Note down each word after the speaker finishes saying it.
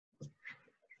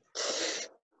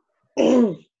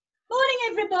Morning,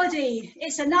 everybody.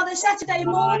 It's another Saturday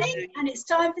morning and it's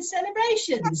time for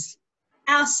celebrations.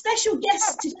 Our special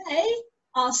guests today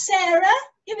are Sarah.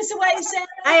 Give us a wave, Sarah.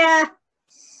 Hiya.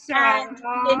 And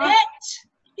Lynette.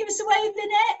 Give us a wave,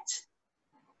 Lynette.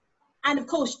 And of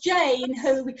course, Jane,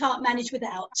 who we can't manage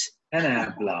without. And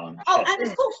our Blanche. Oh, and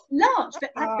of course, Blanche,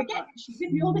 but I forget, she's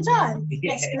with me all the time.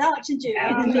 Yes, Blanche and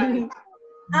Julie.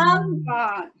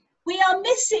 We are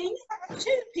missing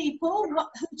two people who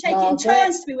take in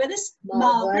turns to be with us,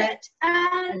 Margaret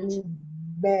and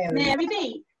Mary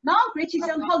B. Margaret is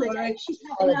on holiday. She's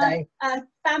having a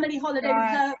family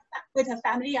holiday with her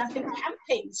family, I think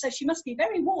camping, so she must be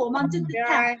very warm under the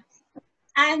camp.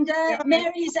 And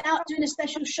Mary is out doing a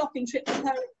special shopping trip with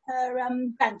her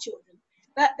grandchildren.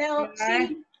 But they'll see you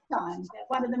next time.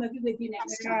 One of them will be with you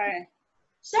next time.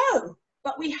 So,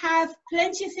 but we have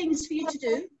plenty of things for you to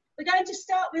do. We're going to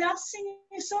start with us singing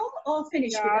a song or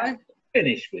finish with us?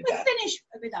 Finish with We'll that. finish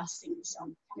with us singing a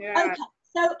song. Okay,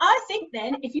 so I think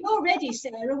then, if you're ready,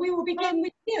 Sarah, we will begin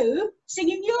with you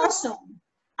singing your song.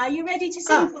 Are you ready to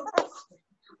sing?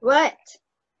 Right.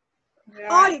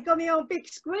 Oh, you got me on big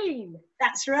screen.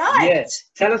 That's right. Yes.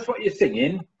 Tell us what you're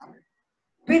singing.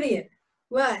 Brilliant.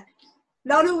 Right.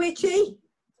 Lionel Richie.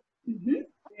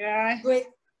 Yeah,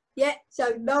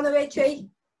 so Lionel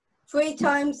Richie, 3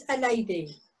 Times a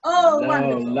Lady. Oh, No,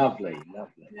 wonderful. lovely.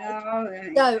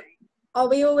 So, are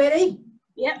we all ready?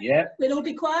 Yep. Yep. We'll all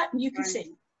be quiet and you can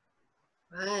sing.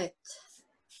 Right.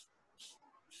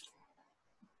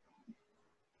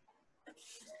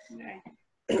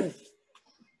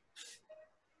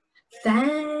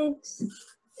 Thanks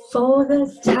for the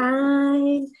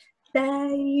time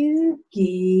that you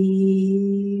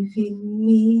given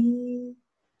me.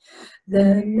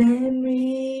 The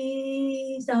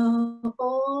memories are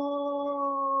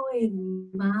all in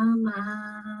my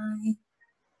mind.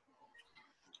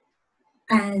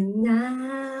 And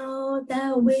now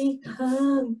that we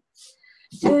come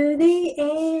to the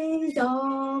end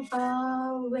of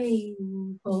our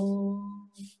rainbow,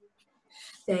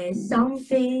 there's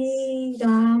something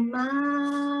I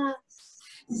must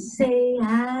say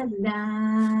out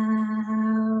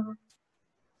loud.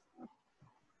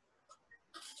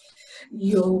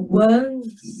 Your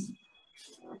once,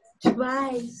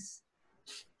 twice,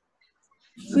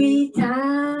 3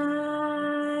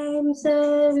 times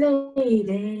a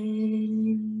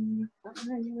lady,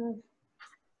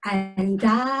 and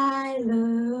I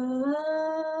love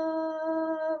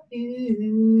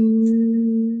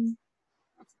you.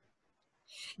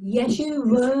 Yes, you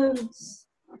once,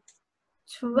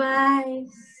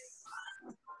 twice,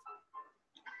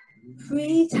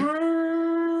 3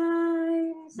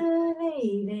 times a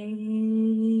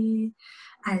lady,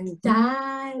 and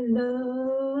I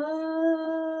love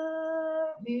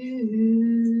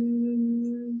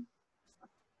you.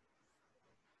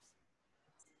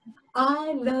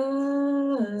 I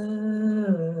love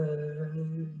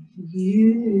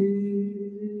you.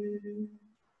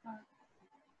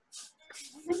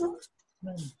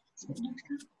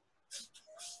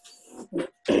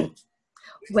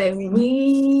 When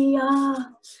we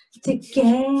are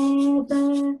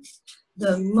together,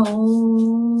 the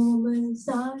moments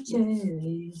are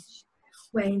cherished.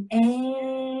 When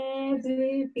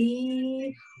every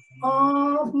beat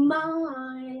of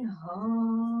my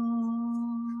heart,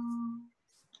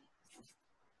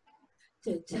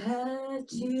 to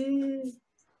touch you,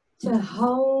 to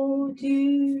hold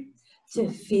you, to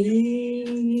feel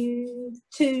you,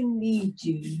 to need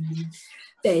you.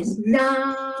 There's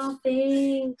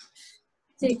nothing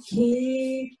to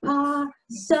keep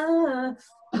us apart.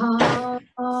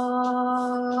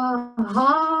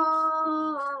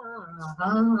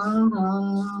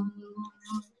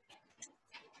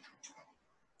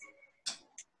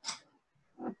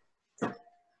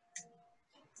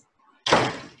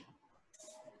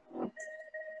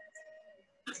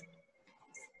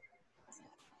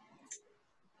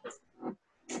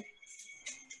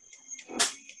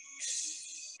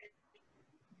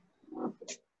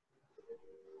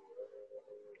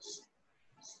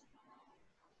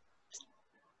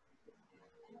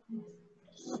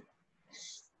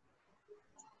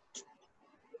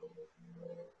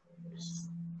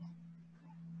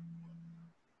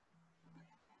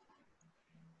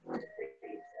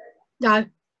 No.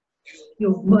 You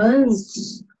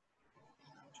once,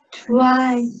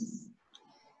 twice,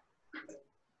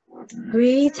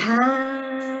 3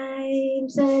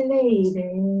 times a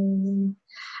lady,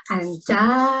 and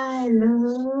I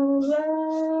love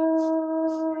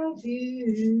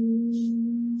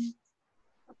you.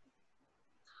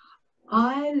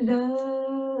 I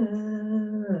love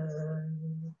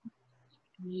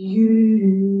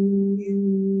you.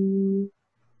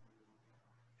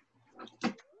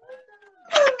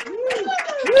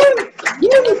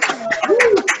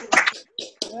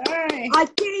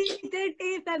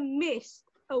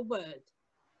 word.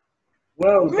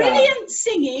 Well done. Brilliant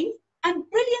singing and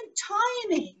brilliant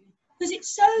timing, because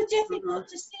it's so difficult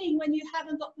to sing when you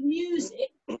haven't got the music.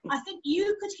 I think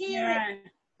you could hear it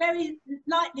very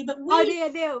lightly, but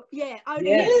you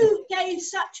gave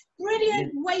such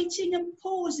brilliant waiting and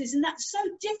pauses, and that's so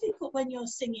difficult when you're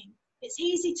singing. It's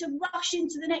easy to rush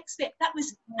into the next bit. That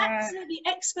was absolutely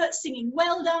expert singing.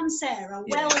 Well done, Sarah.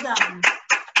 Well done.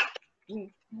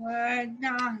 Well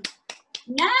done.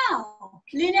 Now,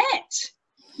 Lynette,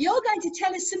 you're going to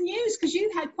tell us some news, because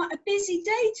you've had quite a busy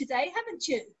day today, haven't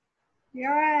you?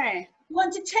 Yeah. You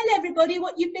want to tell everybody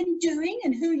what you've been doing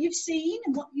and who you've seen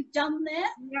and what you've done there?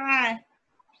 Yeah.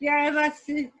 Yeah, but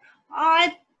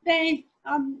I've been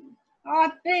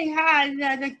had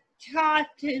the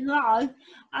charting role,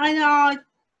 and I've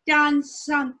done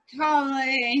some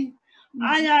colouring,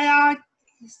 and I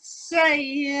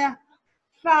see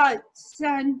folks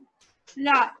and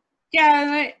like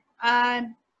Derek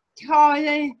and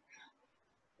Tony,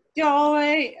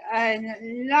 Dory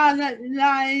and other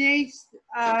ladies.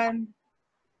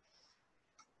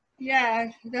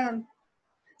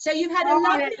 So you've had a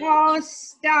lovely... all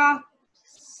stuff,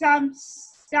 some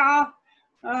stuff,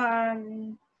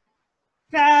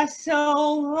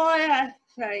 vessel,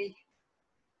 royalty,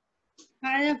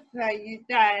 anything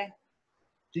there.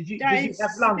 Did you have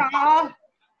lunch?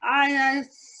 And a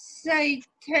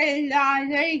CT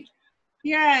lady,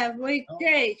 yeah, we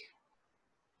did.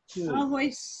 Good. And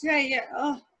we see it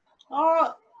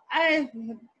all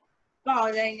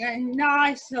everybody, and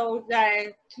Nigel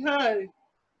there too.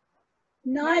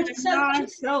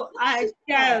 Nigel and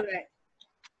Derek.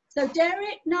 So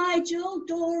Derek, Nigel,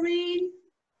 Doreen,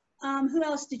 who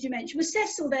else did you mention? Was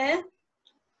Cecil there?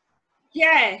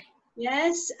 Yeah.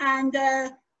 Yes, and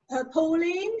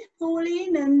Pauline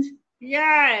and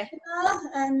Yeah.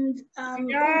 and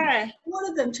Yeah. all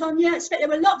of them. Tonya, I expect there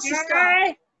were lots of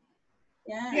stuff.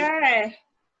 Yeah. Yeah.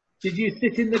 Did you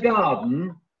sit in the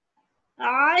garden?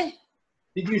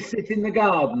 Did you sit in the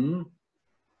garden?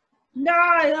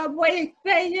 No, we've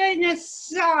been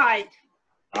inside.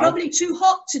 Probably too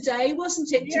hot today,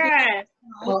 wasn't it? Yeah.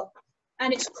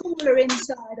 And it's cooler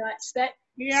inside, I expect.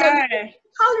 Yeah. So,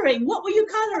 colouring. What were you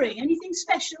colouring? Anything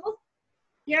special?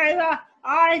 Yeah,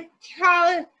 I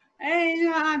colour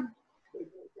and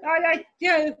I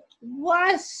do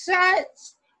one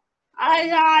sets,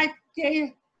 and I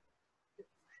do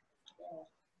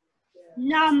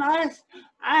numbers,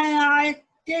 and I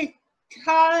did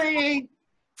colouring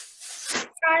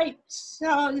shapes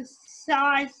or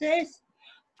sizes,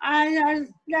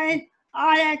 and then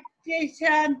I did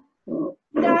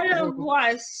another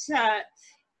word search.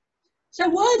 So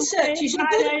word searches, you're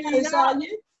good at those, are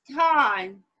you?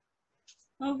 Time.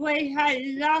 We had a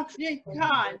lovely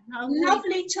time.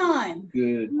 Lovely time.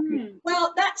 Good.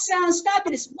 Well, that sounds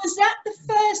fabulous. Was that the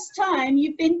first time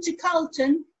you've been to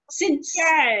Carlton since?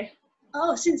 Yeah.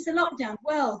 Oh, since the lockdown.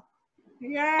 Well,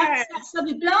 Yeah. that's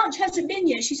lovely. Blanche hasn't been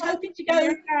yet. She's hoping to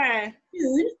go Yeah.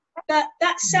 soon. But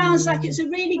that sounds like it's a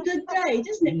really good day,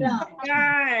 doesn't it, Blanche?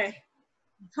 Yeah.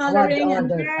 Colouring and...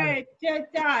 Yeah.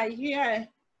 Good day. Yeah.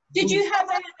 Did you have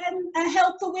a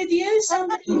helper with you?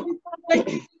 Somebody who went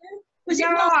with you? Was it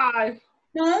not?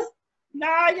 No. No?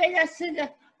 I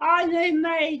didn't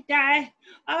make that.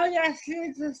 I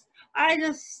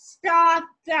just start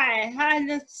there and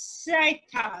the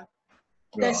second.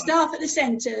 The staff at the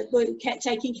centre were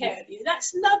taking care of you.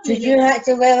 That's lovely. Did you have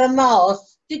to wear a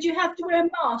mask? Did you have to wear a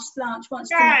mask, Blanche, once?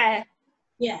 Yeah.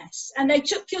 Yes. And they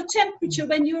took your temperature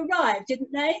when you arrived,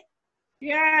 didn't they?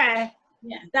 Yeah.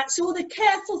 Yeah. That's all the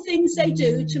careful things they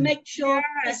do to make sure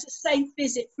it's a safe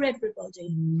visit for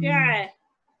everybody. Yeah.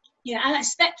 Yeah. And I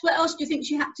expect, what else do you think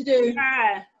you had to do?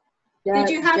 Yeah. Did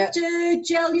you have to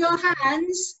gel your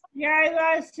hands?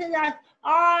 Yeah,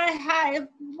 I had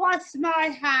washed my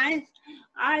hands,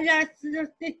 and then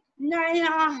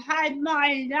I had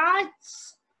my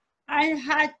lunch, and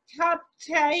had cup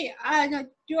tea and a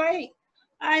drink,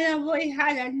 and we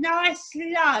had a nice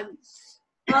lunch.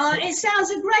 It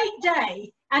sounds a great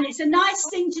day, and it's a nice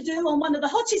thing to do on one of the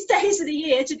hottest days of the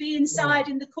year, to be inside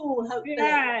in the cool, hopefully.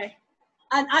 Yeah.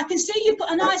 And I can see you put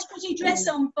a nice pretty dress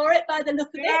on for it by the look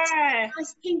of it. Yeah.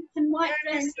 Nice pink and white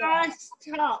dress. Nice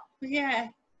top, yeah.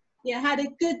 Yeah, had a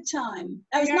good time.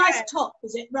 That was a nice top,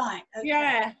 was it? Right. Okay.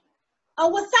 Yeah. Oh,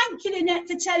 well, thank you, Lynette,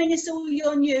 for telling us all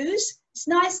your news. It's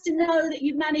nice to know that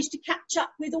you've managed to catch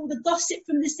up with all the gossip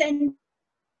from the centre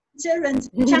and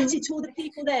chatted to all the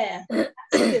people there. That's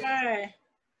good. Yeah.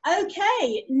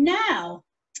 Okay, now,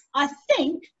 I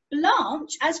think,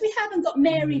 Blanche, as we haven't got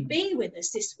Mary B with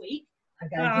us this week,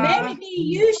 Mary B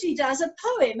usually does a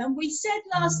poem, and we said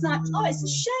last night, oh, it's a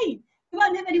shame we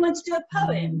won't have anyone to do a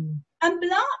poem. And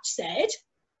Blanche said,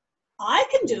 I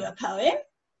can do a poem.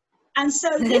 And so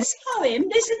this poem,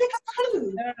 this is a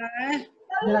clue.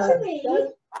 Going to be,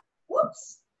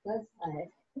 whoops. That's right.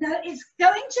 No, it's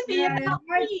going to be about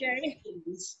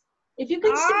trees. If you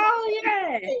can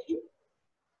see.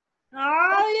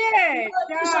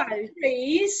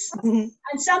 Trees and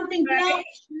something Blanche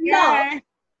loved.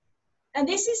 And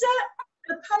this is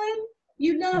a poem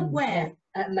you learnt where?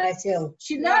 At Maze Hill.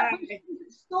 She learnt when she was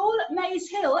at school at Maze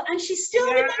Hill, and she still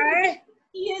remembers it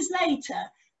years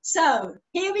later. So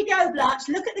here we go, Blanche.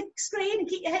 Look at the screen and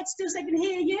keep your head still so I can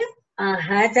hear you. I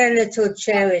had a little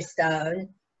cherry stone.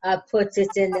 I put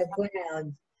it in the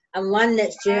ground. And one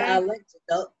next year I went to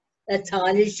look, the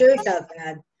tiny shoot I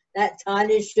found. That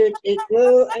tiny shoot, it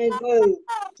grew and grew.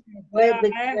 Great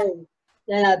big tree.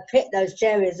 Then I picked those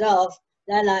cherries off.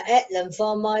 Then I ate them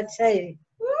for my tea.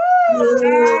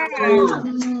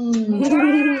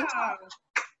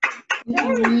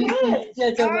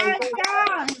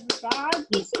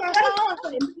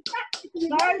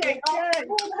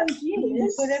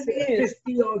 Years.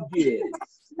 50 odd years.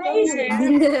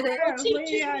 Amazing. Your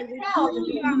teacher will be proud of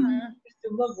you.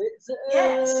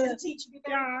 Yes, the teacher will be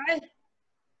proud.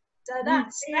 So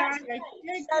that's great.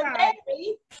 So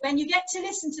Mary, when you get to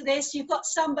listen to this, you've got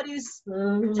somebody who's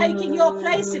taking your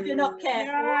place if you're not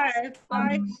careful.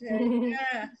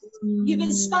 You've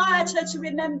inspired her to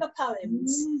remember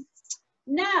poems.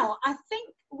 Now, I think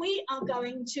we are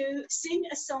going to sing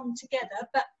a song together,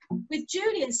 but with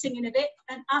Julian singing a bit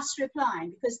and us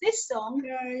replying, because this song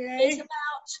is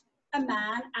about a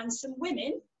man and some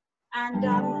women. And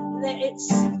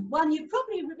it's one you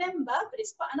probably remember, but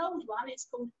it's quite an old one. It's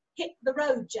called Hit the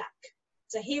Road, Jack.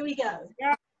 So here we go.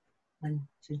 1,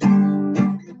 2, 3.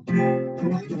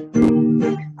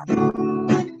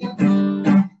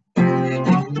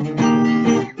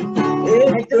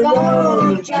 Hit the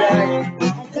road, Jack.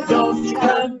 Don't you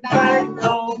come back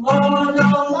no more,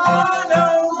 no more,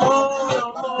 no more, no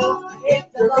more. Hit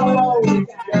the road,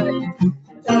 Jack.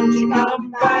 Don't you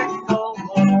come back no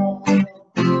more.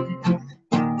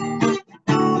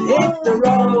 Hit the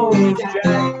road,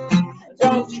 Jack.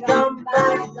 Don't you come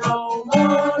back no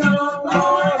more, no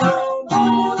more, no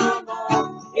more, no more.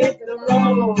 Hit the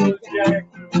road, Jack.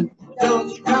 Don't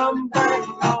you come back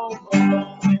no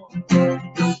more.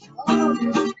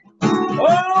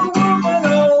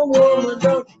 Oh woman,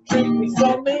 don't you treat me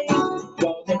so mean.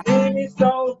 You're the meanest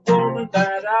old woman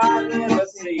that I've ever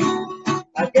seen.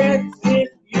 I guess if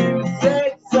you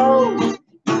said so,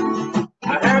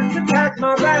 I'd have to pack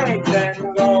my bags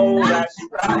and go. That's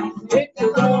right. Hit the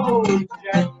road,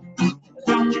 Jack.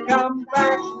 Don't you come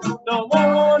back no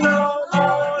more, no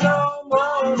more, no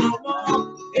more, no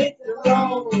more. Hit the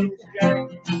road, Jack.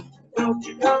 Don't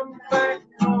you come back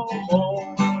no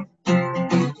more.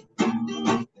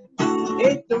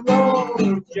 Hit the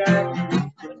road, Jack.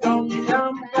 Don't you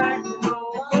come back no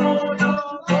more, no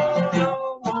more, no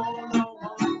more, no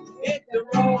more. Hit the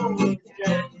road,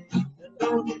 Jack.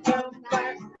 Don't you come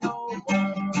back no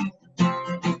more.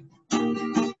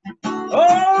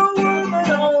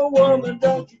 Oh woman,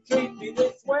 don't you treat me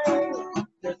this way.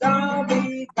 'Cause I'll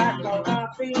be back on my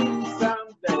feet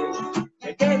someday. I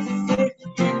guess if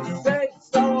you said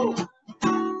so,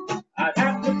 I'd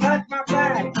have to pack my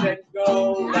bags and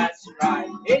go. That's right.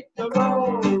 Hit the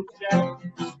road, Jack.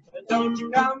 And don't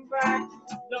you come back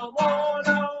no more,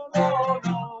 no more,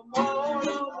 no more,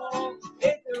 no more.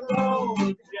 Hit the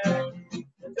road, Jack.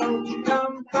 And don't you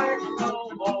come back no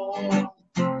more.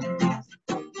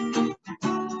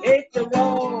 Hit the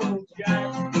road,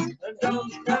 Jack. And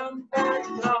don't you come back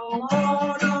no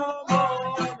more, no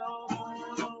more, no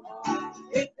more, no more.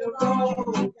 Hit the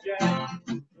road, Jack.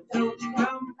 And don't you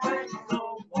come back no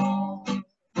more.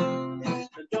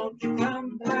 And don't you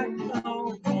come back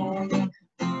no more. And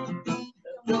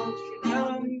don't you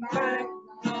come back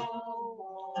no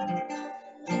more.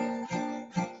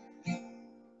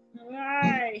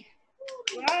 Right.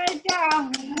 Right down.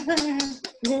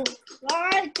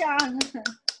 Right down.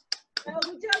 Well,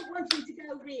 we don't want you to go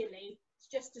really. It's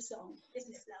just a song. This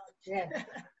is Blanche. Yeah.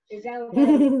 Is that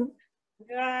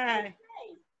Right. Okay.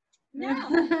 Now,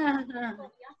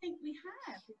 I think we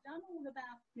have. We've done all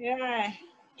about. Yeah.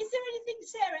 Is there anything,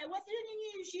 Sarah? Was there any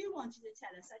news you wanted to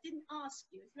tell us? I didn't ask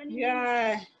you. Is there any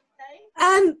Yeah.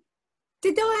 news?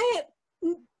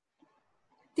 Okay.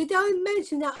 Did I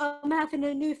mention that I'm having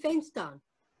a new fence done?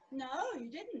 No, you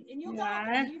didn't. In your No.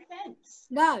 garden, new fence.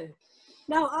 No,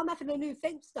 I'm having a new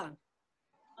fence done.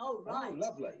 Oh, right. Oh,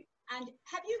 lovely. And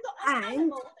have you got an And-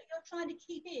 animal that you're trying to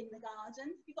keep in the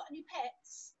garden? Have you got any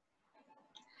pets?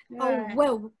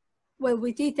 Oh well,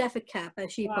 we did have a cat, but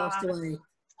she Wow. passed away.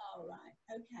 Oh, right.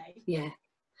 Okay. Yeah,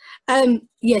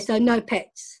 Yeah, so no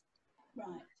pets.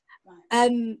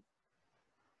 Right.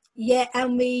 Yeah,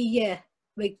 and we're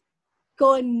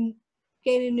getting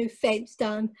a new fence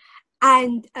done,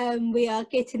 and we are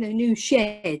getting a new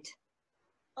shed.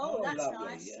 Oh, that's lovely,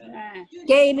 nice. yeah.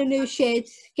 Getting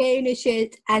a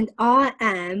shed, and I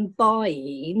am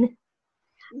buying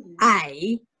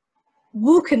a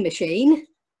walking machine,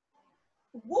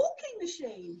 a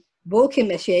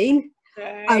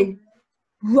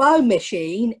row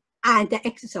machine, and an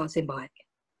exercising bike.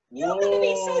 You're going to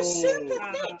be so Whoa.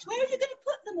 super fit. Where are you going to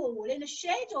put them all? In a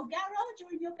shed or garage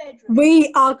or in your bedroom?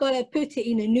 We are going to put it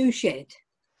in a new shed.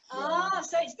 Ah,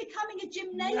 so it's becoming a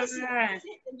gymnasium, is it,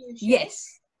 the new shed?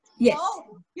 Yes. Yes.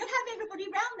 Oh, you'll have everybody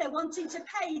round there wanting to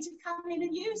pay to come in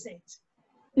and use it.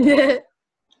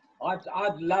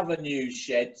 I'd love a new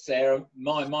shed, Sarah.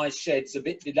 My shed's a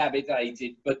bit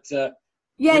dilapidated, but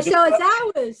Yeah, with the so work-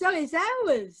 it's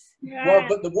ours. well,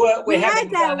 but the work we're We having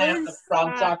had done out the ours.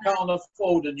 front, I can't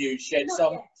afford a new shed, Not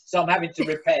so yet. I'm having to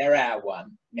repair our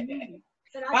one. But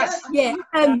That's- Yeah,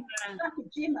 like a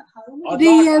gym at home. I'd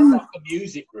The, like a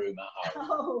music room at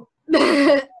home.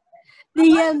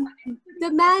 Oh,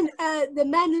 the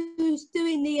man who's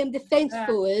doing the fence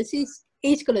for us,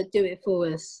 he's gonna do it for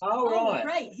us. Oh, oh, right.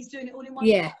 great. He's doing it all in one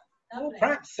Yeah. go. Well, Lovely.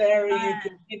 perhaps, Sarah, you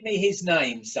could give me his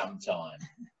name sometime.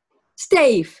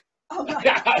 Steve. Oh,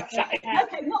 right. Okay.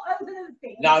 Okay, not over the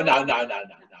thing. No.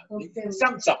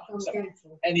 Sometime.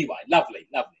 Confidential. Anyway, lovely.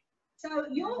 So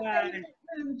your favourite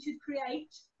room to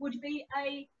create would be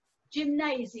a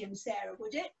gymnasium, Sarah,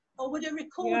 would it? Or would a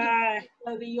recording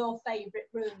room be your favourite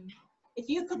room? If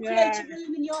you could create a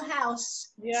room in your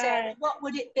house, Sarah, what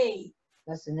would it be?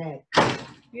 That's an egg.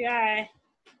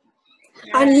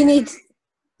 And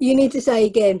you need to say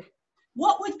again.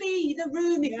 What would be the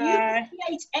room if you could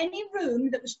create any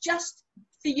room that was just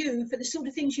for you, for the sort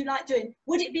of things you like doing?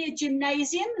 Would it be a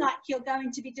gymnasium like you're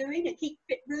going to be doing, a Keep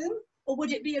Fit room? Or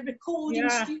would it be a recording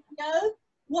studio?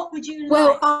 What would you like?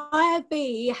 Well, I'll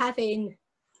be having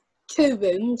 2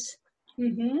 rooms.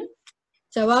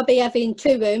 So I'll be having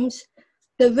 2 rooms.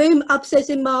 The room upstairs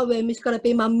in my room is going to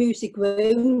be my music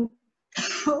room.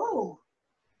 Oh.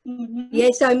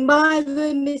 Yeah, so my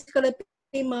room is going to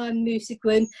be my music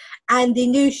room, and the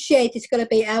new shed is going to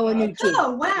be our new gym.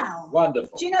 Oh, wow.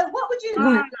 Wonderful. Do you know, what would you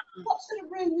like? What sort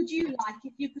of room would you like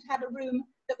if you could have a room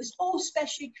that was all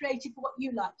specially created for what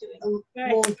you like doing?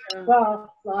 Craft,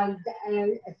 like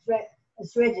a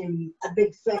shredding, a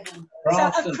big shredding. So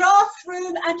a craft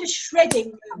room and a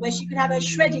shredding room where she could have a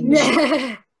shredding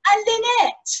machine. And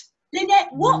Lynette,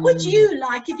 what would you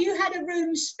like if you had a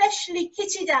room specially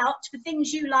kitted out for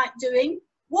things you like doing?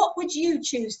 What would you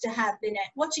choose to have,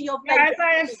 Lynette? What are your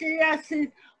favourite?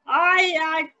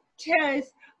 I choose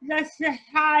to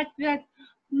have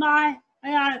my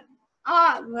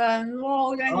art room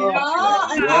more than an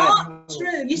art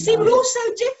room. You see, we're all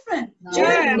so different.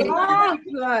 art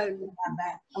room.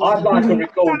 I'd like a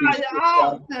recording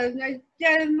Art studio. room,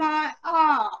 do my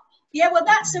art. Yeah, well,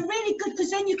 that's a really good, because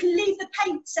then you can leave the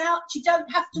paints out. You don't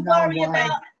have to worry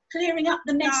about clearing up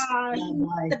the mess between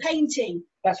the painting.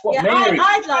 That's what Yeah, Mary.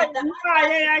 I'd like that.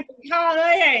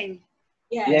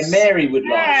 Yes. Yeah, Mary would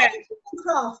like.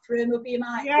 Craft room would be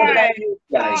my. What about you,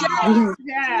 Jane?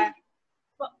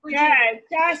 What would you-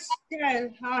 That's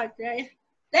good, Hardy.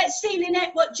 Let's see,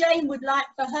 Lynette, what Jane would like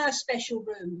for her special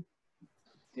room.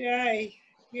 I'd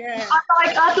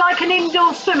like an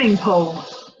indoor swimming pool.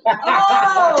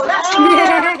 Oh, that's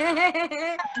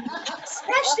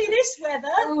especially this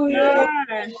weather.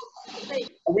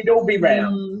 We'd all be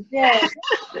round.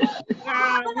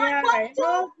 I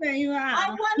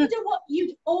wonder what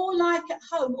you'd all like at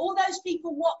home. All those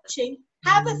people watching,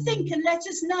 have a think and let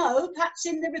us know, perhaps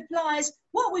in the replies,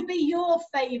 what would be your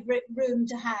favourite room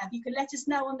to have. You can let us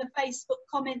know on the Facebook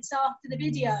comments after the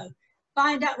video.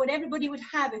 Find out what everybody would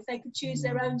have if they could choose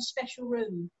their own special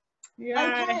room.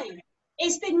 Okay.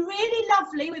 It's been really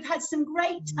lovely. We've had some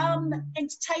great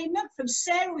entertainment from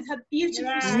Sarah with her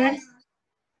beautiful stuff,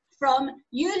 from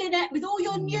you, Lynette, with all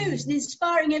your news and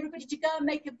inspiring everybody to go and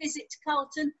make a visit to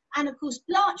Carlton, and of course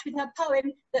Blanche with her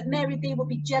poem that Mary B will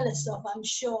be jealous of, I'm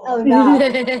sure. Oh no.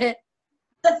 So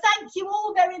thank you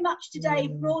all very much today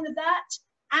for all of that,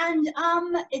 and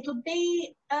it'll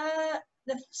be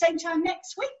the same time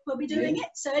next week we'll be doing it.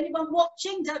 So anyone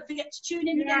watching, don't forget to tune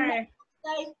in again next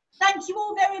day. Thank you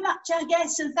all very much, I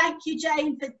guess, and thank you,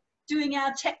 Jane, for doing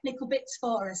our technical bits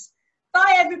for us.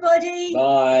 Bye, everybody.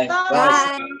 Bye.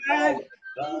 Bye. Bye.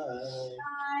 Bye.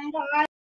 Bye.